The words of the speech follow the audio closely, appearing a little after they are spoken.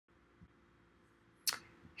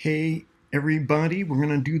Hey everybody, we're going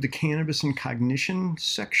to do the cannabis and cognition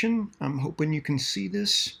section. I'm hoping you can see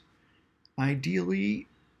this. Ideally,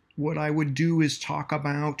 what I would do is talk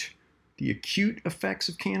about the acute effects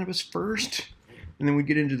of cannabis first, and then we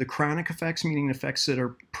get into the chronic effects, meaning effects that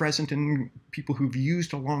are present in people who've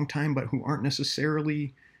used a long time but who aren't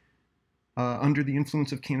necessarily under the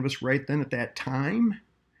influence of cannabis right then at that time.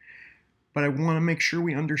 But I want to make sure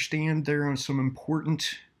we understand there are some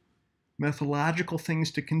important methodological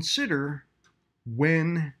things to consider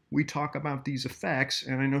when we talk about these effects.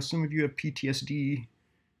 And I know some of you have PTSD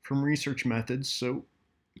from research methods, so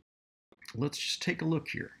let's just take a look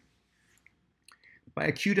here. By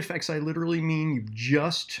acute effects, I literally mean you've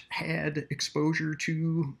just had exposure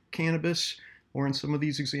to cannabis, or in some of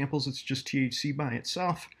these examples, it's just THC by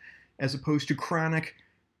itself, as opposed to chronic.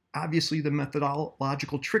 Obviously, the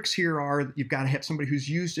methodological tricks here are that you've got to have somebody who's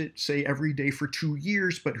used it, say, every day for 2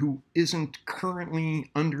 years, but who isn't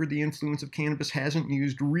currently under the influence of cannabis, hasn't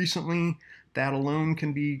used recently. That alone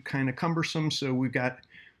can be kind of cumbersome. So we've got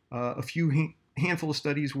a handful of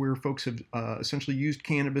studies where folks have essentially used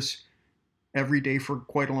cannabis every day for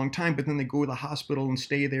quite a long time, but then they go to the hospital and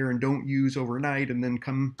stay there and don't use overnight, and then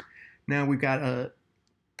come. Now we've got a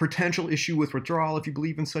potential issue with withdrawal, if you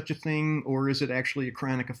believe in such a thing, or is it actually a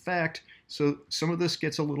chronic effect? So some of this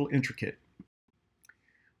gets a little intricate.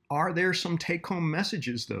 Are there some take-home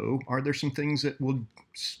messages, though? Are there some things that will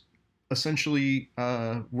essentially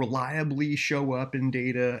reliably show up in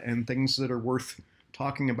data and things that are worth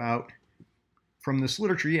talking about from this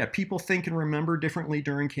literature? Yeah, people think and remember differently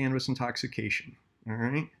during cannabis intoxication, all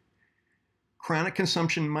right? Chronic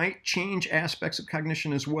consumption might change aspects of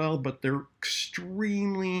cognition as well, but they're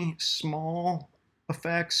extremely small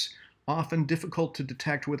effects, often difficult to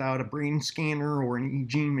detect without a brain scanner or an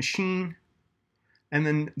EEG machine. And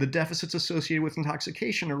then the deficits associated with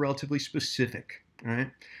intoxication are relatively specific.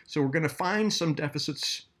 Right? So we're going to find some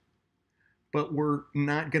deficits, but we're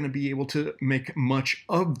not going to be able to make much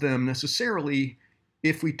of them necessarily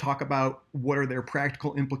if we talk about what are their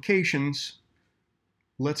practical implications.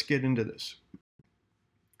 Let's get into this.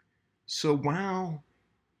 So while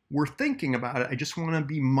we're thinking about it, I just want to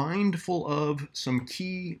be mindful of some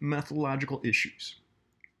key methodological issues.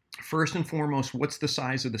 First and foremost, what's the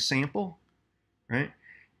size of the sample, right?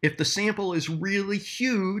 If the sample is really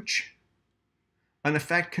huge, an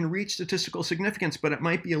effect can reach statistical significance, but it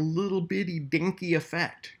might be a little bitty dinky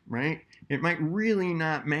effect, right? It might really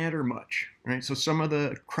not matter much, right? So some of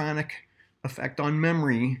the chronic effect on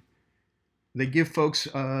memory, they give folks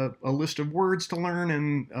a list of words to learn,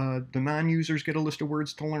 and the non-users get a list of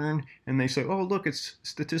words to learn, and they say, oh, look, it's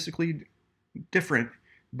statistically different,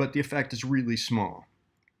 but the effect is really small.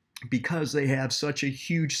 Because they have such a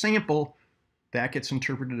huge sample, that gets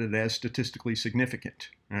interpreted as statistically significant,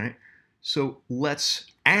 right? So let's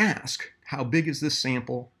ask, how big is this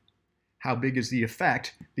sample? How big is the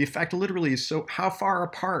effect? The effect literally is, so how far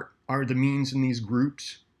apart are the means in these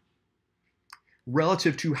groups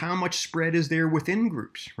relative to how much spread is there within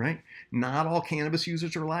groups, right? Not all cannabis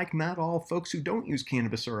users are alike. Not all folks who don't use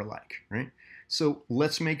cannabis are alike, right? So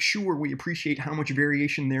let's make sure we appreciate how much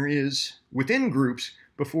variation there is within groups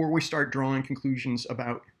before we start drawing conclusions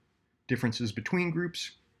about differences between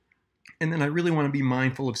groups. And then I really want to be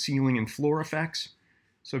mindful of ceiling and floor effects.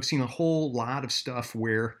 So I've seen a whole lot of stuff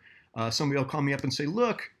where somebody will call me up and say,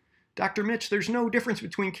 look, Dr. Mitch, there's no difference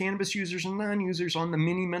between cannabis users and non-users on the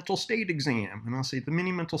mini mental state exam. And I'll say the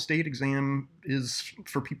mini mental state exam is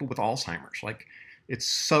for people with Alzheimer's. Like, it's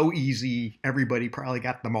so easy. Everybody probably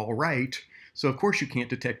got them all right. So of course you can't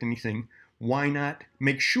detect anything. Why not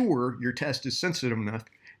make sure your test is sensitive enough?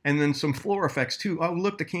 And then some floor effects too. Oh,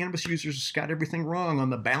 look, the cannabis users got everything wrong on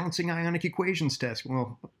the balancing ionic equations test.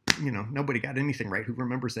 Well, you know, nobody got anything right. Who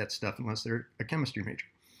remembers that stuff unless they're a chemistry major?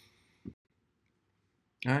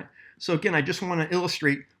 All right. So again, I just want to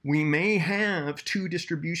illustrate, we may have two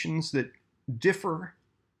distributions that differ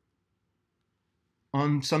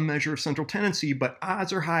on some measure of central tendency, but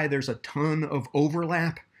odds are high there's a ton of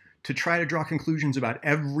overlap. To try to draw conclusions about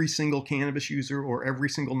every single cannabis user or every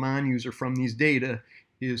single non-user from these data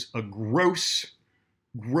is a gross,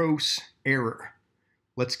 gross error.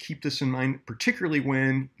 Let's keep this in mind, particularly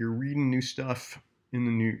when you're reading new stuff in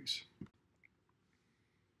the news.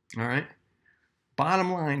 All right.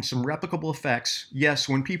 Bottom line, some replicable effects. Yes,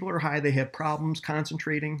 when people are high, they have problems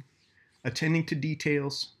concentrating, attending to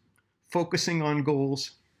details, focusing on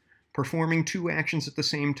goals, performing two actions at the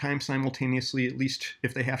same time simultaneously, at least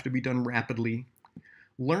if they have to be done rapidly.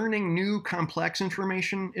 Learning new complex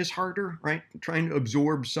information is harder, right? Trying to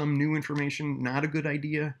absorb some new information, not a good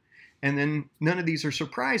idea. And then none of these are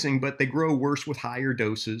surprising, but they grow worse with higher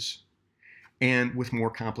doses. and with more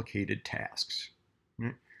complicated tasks.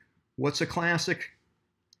 Right? What's a classic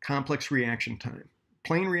complex reaction time?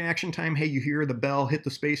 Plain reaction time, hey, you hear the bell, hit the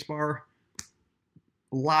space bar.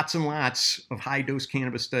 Lots and lots of high-dose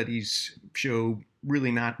cannabis studies show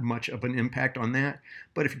really not much of an impact on that.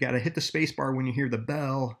 But if you got to hit the space bar when you hear the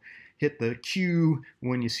bell, hit the Q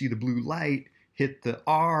when you see the blue light, hit the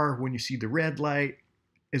R when you see the red light,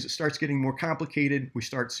 as it starts getting more complicated, we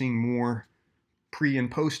start seeing more pre and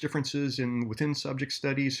post differences in within subject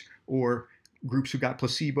studies, or groups who got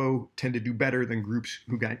placebo tend to do better than groups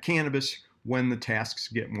who got cannabis when the tasks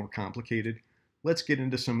get more complicated. Let's get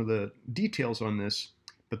into some of the details on this,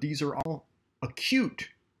 but these are all acute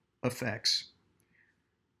effects.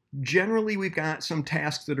 Generally, we've got some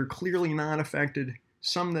tasks that are clearly not affected,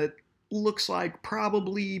 some that looks like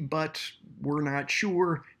probably, but we're not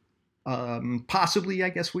sure. Possibly, I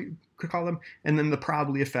guess we could call them, and then the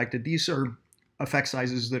probably affected. These are effect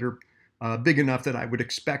sizes that are big enough that I would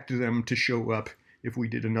expect them to show up if we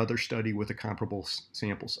did another study with a comparable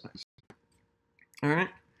sample size. All right,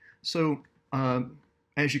 so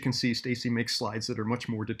as you can see, Stacy makes slides that are much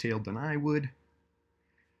more detailed than I would,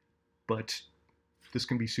 but this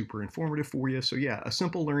can be super informative for you. So yeah, a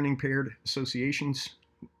simple learning paired associations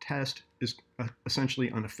test is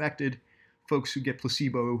essentially unaffected. Folks who get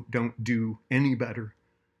placebo don't do any better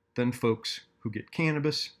than folks who get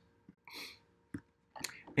cannabis.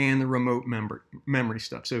 And the remote memory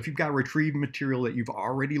stuff. So if you've got retrieved material that you've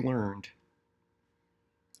already learned,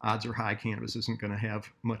 odds are high cannabis isn't going to have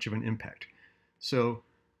much of an impact. So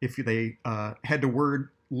if they had to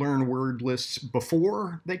learn word lists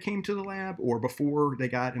before they came to the lab or before they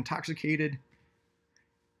got intoxicated,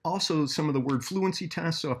 also some of the word fluency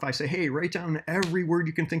tests. So if I say, hey, write down every word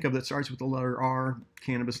you can think of that starts with the letter R,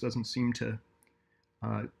 cannabis doesn't seem to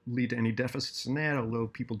lead to any deficits in that, although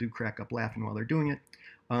people do crack up laughing while they're doing it.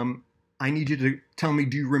 I need you to tell me,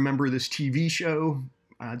 do you remember this TV show?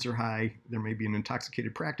 Odds are high there may be an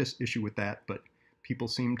intoxicated practice issue with that, but people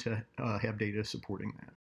seem to have data supporting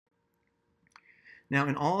that. Now,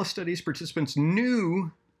 in all studies, participants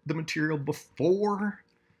knew the material before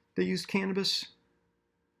they used cannabis.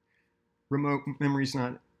 Remote memory is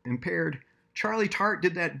not impaired. Charlie Tart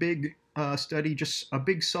did that big study, just a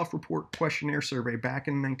big self-report questionnaire survey back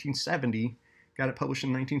in 1970. Got it published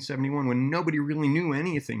in 1971 when nobody really knew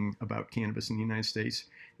anything about cannabis in the United States.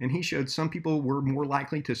 And he showed some people were more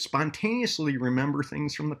likely to spontaneously remember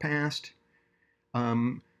things from the past.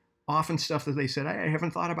 Often stuff that they said, I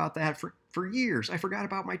haven't thought about that for years. I forgot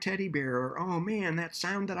about my teddy bear. Or, oh man, that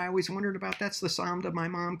sound that I always wondered about, that's the sound of my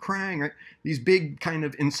mom crying. Right? These big kind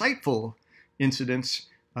of insightful incidents,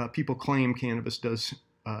 people claim cannabis does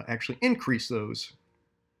actually increase those.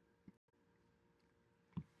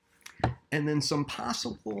 And then some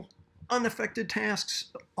possible unaffected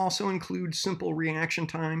tasks also include simple reaction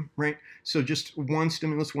time, right? So just one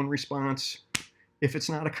stimulus, one response. If it's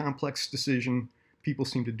not a complex decision, people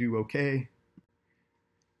seem to do okay.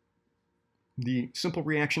 The simple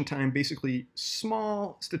reaction time, basically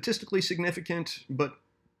small, statistically significant, but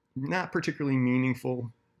not particularly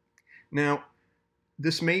meaningful. Now,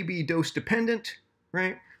 this may be dose dependent,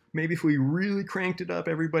 right? Maybe if we really cranked it up,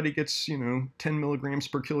 everybody gets, 10 milligrams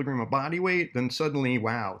per kilogram of body weight, then suddenly,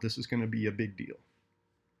 wow, this is going to be a big deal.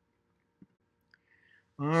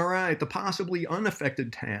 All right, the possibly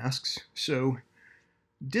unaffected tasks. So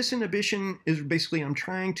disinhibition is basically I'm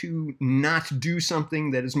trying to not do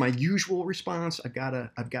something that is my usual response. I've got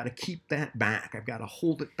to keep that back. I've got to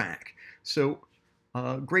hold it back. So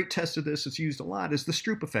a great test of this that's used a lot is the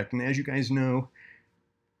Stroop effect. And as you guys know,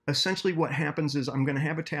 essentially what happens is I'm going to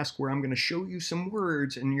have a task where I'm going to show you some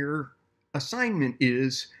words, and your assignment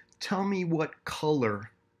is tell me what color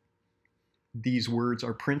these words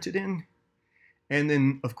are printed in. And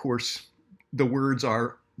then, of course, the words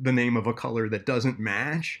are the name of a color that doesn't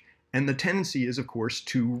match. And the tendency is, of course,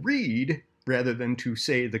 to read rather than to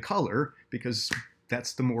say the color, because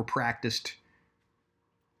that's the more practiced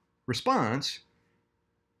response.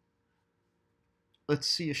 Let's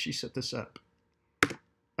see if she set this up.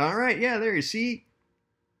 All right, yeah, there you see.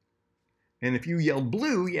 And if you yelled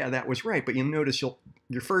blue, yeah, that was right. But you'll notice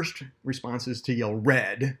your first response is to yell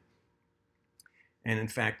red. And in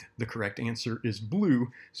fact, the correct answer is blue.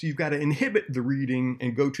 So you've got to inhibit the reading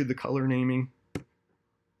and go to the color naming.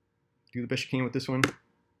 Do the best you can with this one.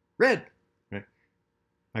 Red. Right.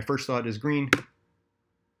 My first thought is green.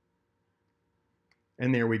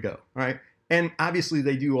 And there we go. All right. And obviously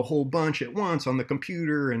they do a whole bunch at once on the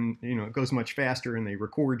computer, and it goes much faster, and they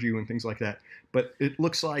record you and things like that. But it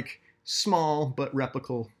looks like small but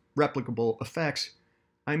replicable effects.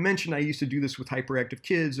 I mentioned I used to do this with hyperactive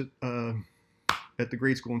kids at at the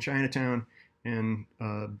grade school in Chinatown, and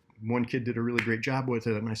one kid did a really great job with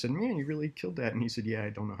it. And I said, man, you really killed that. And he said, yeah, I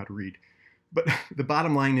don't know how to read. But the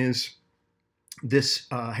bottom line is this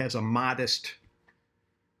has a modest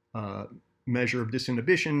measure of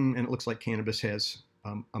disinhibition, and it looks like cannabis has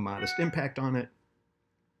a modest impact on it.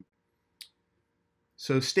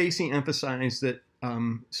 So Stacy emphasized that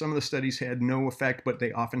some of the studies had no effect, but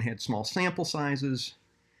they often had small sample sizes.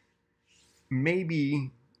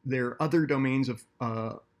 Maybe there are other domains of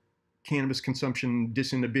cannabis consumption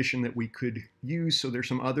disinhibition that we could use. So there's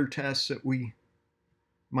some other tests that we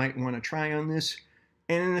might want to try on this.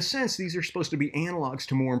 And in a sense, these are supposed to be analogs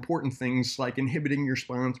to more important things like inhibiting your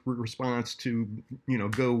response to,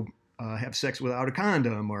 go have sex without a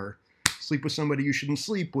condom, or sleep with somebody you shouldn't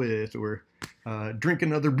sleep with, or drink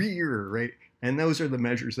another beer, right? And those are the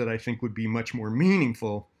measures that I think would be much more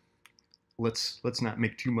meaningful. Let's not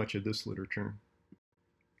make too much of this literature.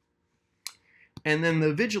 And then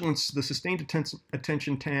the vigilance, the sustained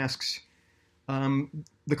attention tasks.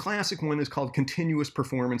 The classic one is called continuous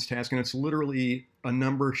performance task, and it's literally a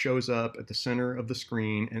number shows up at the center of the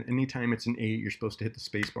screen, and anytime it's an 8, you're supposed to hit the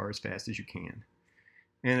space bar as fast as you can.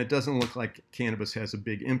 And it doesn't look like cannabis has a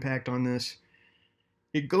big impact on this.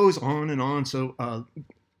 It goes on and on. So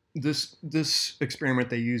this experiment,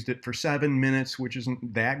 they used it for 7 minutes, which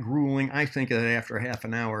isn't that grueling. I think that after half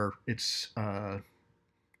an hour, it's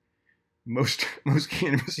most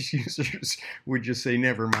cannabis users would just say,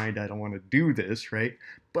 never mind, I don't want to do this, right?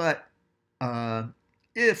 But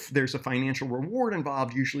if there's a financial reward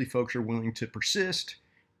involved, usually folks are willing to persist.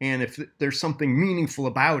 And if there's something meaningful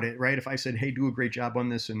about it, right? If I said, hey, do a great job on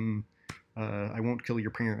this, and I won't kill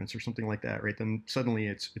your parents or something like that, right? Then suddenly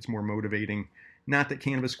it's more motivating. Not that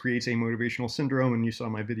cannabis creates a motivational syndrome, and you saw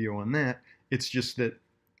my video on that. It's just that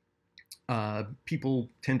people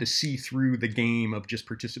tend to see through the game of just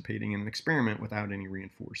participating in an experiment without any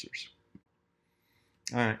reinforcers.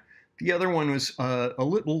 All right. The other one was a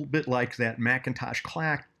little bit like that Macintosh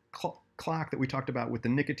clock that we talked about with the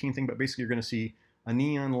nicotine thing, but basically you're going to see a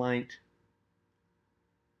neon light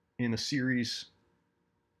in a series.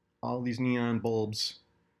 All these neon bulbs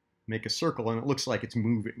make a circle, and it looks like it's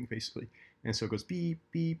moving, basically. And so it goes beep,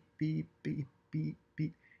 beep, beep, beep, beep,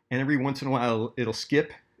 beep. And every once in a while, it'll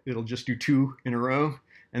skip. It'll just do 2 in a row,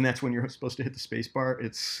 and that's when you're supposed to hit the space bar.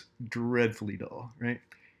 It's dreadfully dull, right?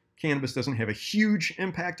 Cannabis doesn't have a huge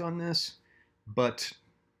impact on this, but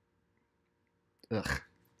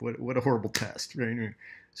what a horrible test, right?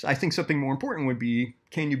 So I think something more important would be,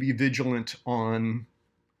 can you be vigilant on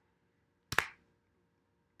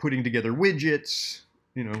putting together widgets,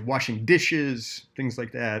 washing dishes, things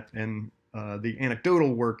like that? And the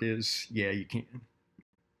anecdotal work is, yeah, you can.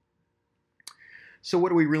 So what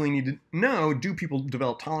do we really need to know? Do people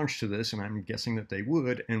develop tolerance to this? And I'm guessing that they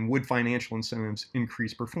would. And would financial incentives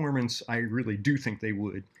increase performance? I really do think they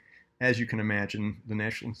would. As you can imagine, the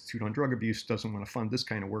National Institute on Drug Abuse doesn't want to fund this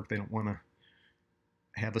kind of work. They don't want to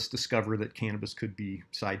have us discover that cannabis could be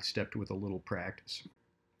sidestepped with a little practice.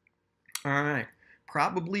 All right,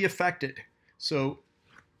 probably affected. So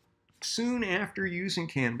soon after using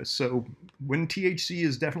cannabis, so when THC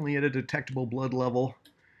is definitely at a detectable blood level,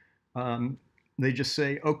 they just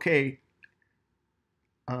say, okay,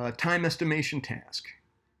 time estimation task.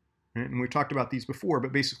 Right? And we talked about these before,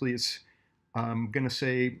 but basically it's going to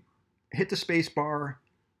say, hit the space bar,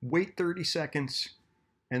 wait 30 seconds,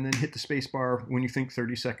 and then hit the space bar when you think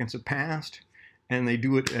 30 seconds have passed. And they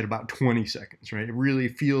do it at about 20 seconds, right? It really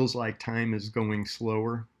feels like time is going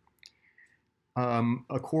slower.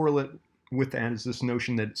 A correlate with that is this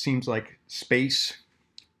notion that it seems like space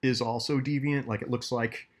is also deviant. Like it looks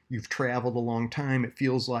like you've traveled a long time. It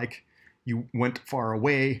feels like you went far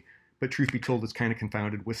away, but truth be told, it's kind of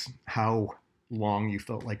confounded with how long you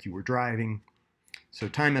felt like you were driving. So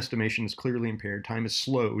time estimation is clearly impaired. Time is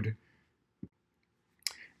slowed.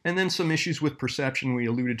 And then some issues with perception. We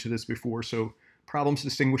alluded to this before. So problems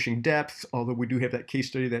distinguishing depth, although we do have that case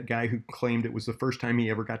study, that guy who claimed it was the first time he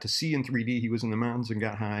ever got to see in 3D. He was in the mountains and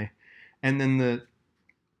got high. And then the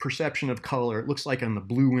perception of color. It looks like on the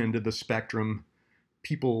blue end of the spectrum,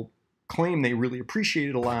 people claim they really appreciate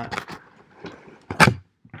it a lot.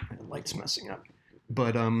 The light's messing up.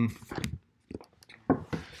 But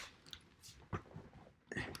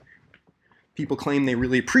people claim they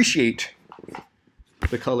really appreciate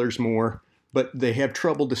the colors more, but they have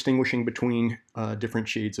trouble distinguishing between different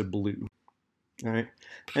shades of blue. All right.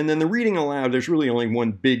 And then the reading aloud, there's really only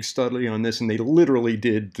one big study on this, and they literally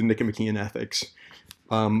did the Nicomachean Ethics.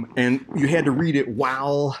 And you had to read it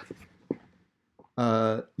while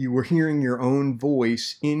you were hearing your own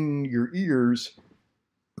voice in your ears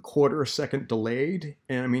a quarter a second delayed.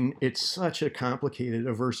 And I mean, it's such a complicated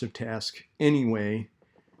aversive task anyway.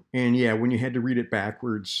 And yeah, when you had to read it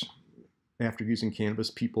backwards after using Cannabis,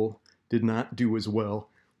 people did not do as well.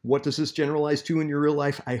 What does this generalize to in your real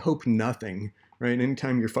life? I hope nothing, right?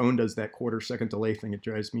 Anytime your phone does that quarter second delay thing, it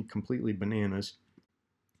drives me completely bananas.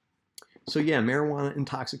 So yeah, marijuana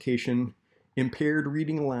intoxication, impaired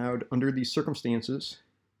reading aloud under these circumstances.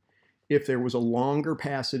 If there was a longer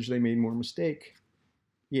passage, they made more mistake.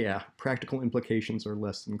 Yeah, practical implications are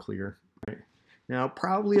less than clear. Right? Now,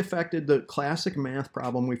 probably affected the classic math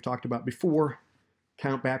problem we've talked about before.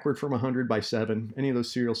 Count backward from 100 by 7, any of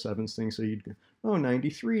those serial 7s things. So you'd go, oh,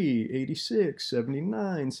 93, 86,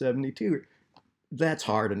 79, 72. That's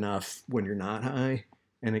hard enough when you're not high,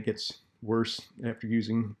 and it gets worse after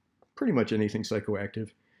using pretty much anything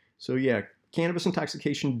psychoactive. So yeah, cannabis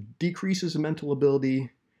intoxication decreases mental ability,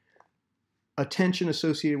 attention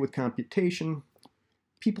associated with computation.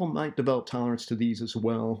 People might develop tolerance to these as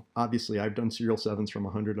well. Obviously, I've done serial 7s from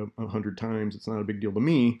 100 times. It's not a big deal to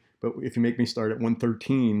me. But if you make me start at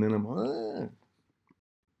 113, then I'm, All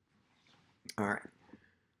right.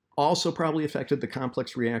 Also probably affected the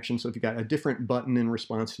complex reaction. So if you got a different button in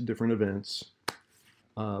response to different events,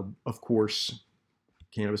 of course,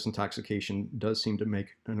 cannabis intoxication does seem to make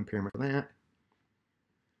an impairment of that.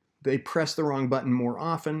 They press the wrong button more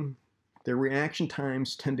often. Their reaction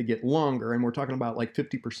times tend to get longer, and we're talking about like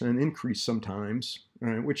 50% increase sometimes,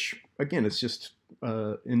 right? Which, again, it's just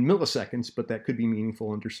in milliseconds, but that could be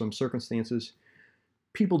meaningful under some circumstances.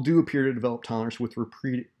 People do appear to develop tolerance with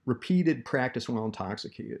repeated practice while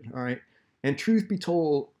intoxicated, all right? And truth be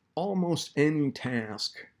told, almost any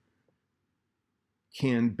task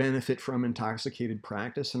can benefit from intoxicated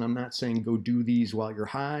practice, and I'm not saying go do these while you're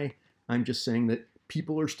high. I'm just saying that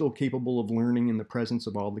people are still capable of learning in the presence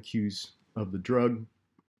of all the cues of the drug.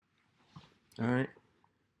 All right.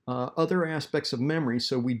 Other aspects of memory.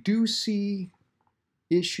 So we do see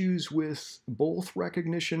issues with both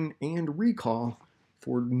recognition and recall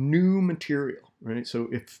for new material, right? So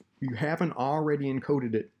if you haven't already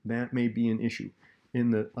encoded it, that may be an issue.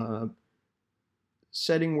 In the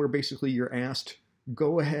setting where basically you're asked,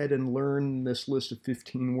 go ahead and learn this list of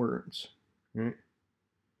 15 words, right?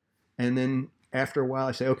 And then after a while,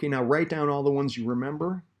 I say, okay, now write down all the ones you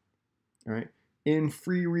remember. All right. In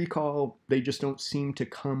free recall, they just don't seem to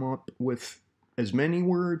come up with as many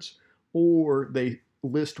words, or they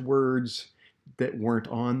list words that weren't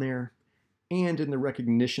on there. And in the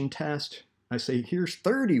recognition test, I say, here's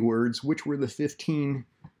 30 words. Which were the 15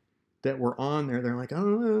 that were on there? They're like,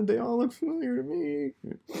 oh, they all look familiar to me.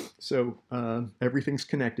 So everything's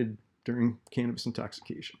connected during cannabis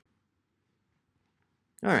intoxication.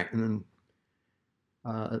 All right, and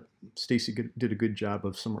then Stacy did a good job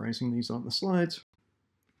of summarizing these on the slides.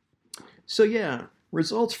 So yeah,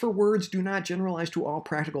 results for words do not generalize to all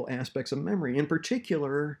practical aspects of memory. In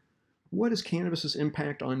particular, what is cannabis's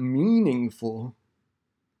impact on meaningful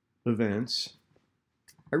events?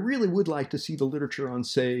 I really would like to see the literature on,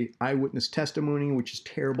 say, eyewitness testimony, which is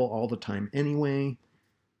terrible all the time anyway.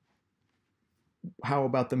 How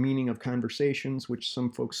about the meaning of conversations, which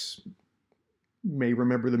some folks may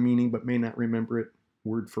remember the meaning but may not remember it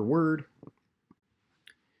word for word?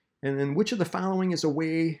 And then which of the following is a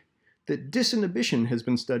way that disinhibition has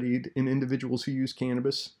been studied in individuals who use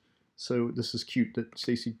cannabis? So this is cute that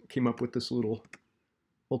Stacy came up with this little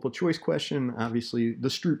multiple choice question. Obviously, the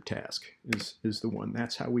Stroop task is the one.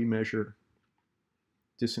 That's how we measure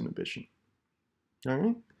disinhibition. All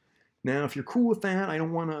right. Now, if you're cool with that, I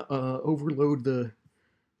don't want to overload the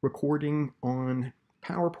recording on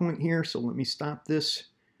PowerPoint here, so let me stop this.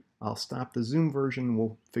 I'll stop the Zoom version.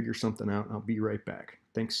 We'll figure something out. I'll be right back.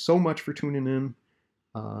 Thanks so much for tuning in.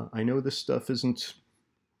 I know this stuff isn't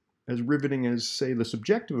as riveting as, say, the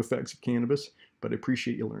subjective effects of cannabis, but I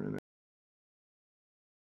appreciate you learning it.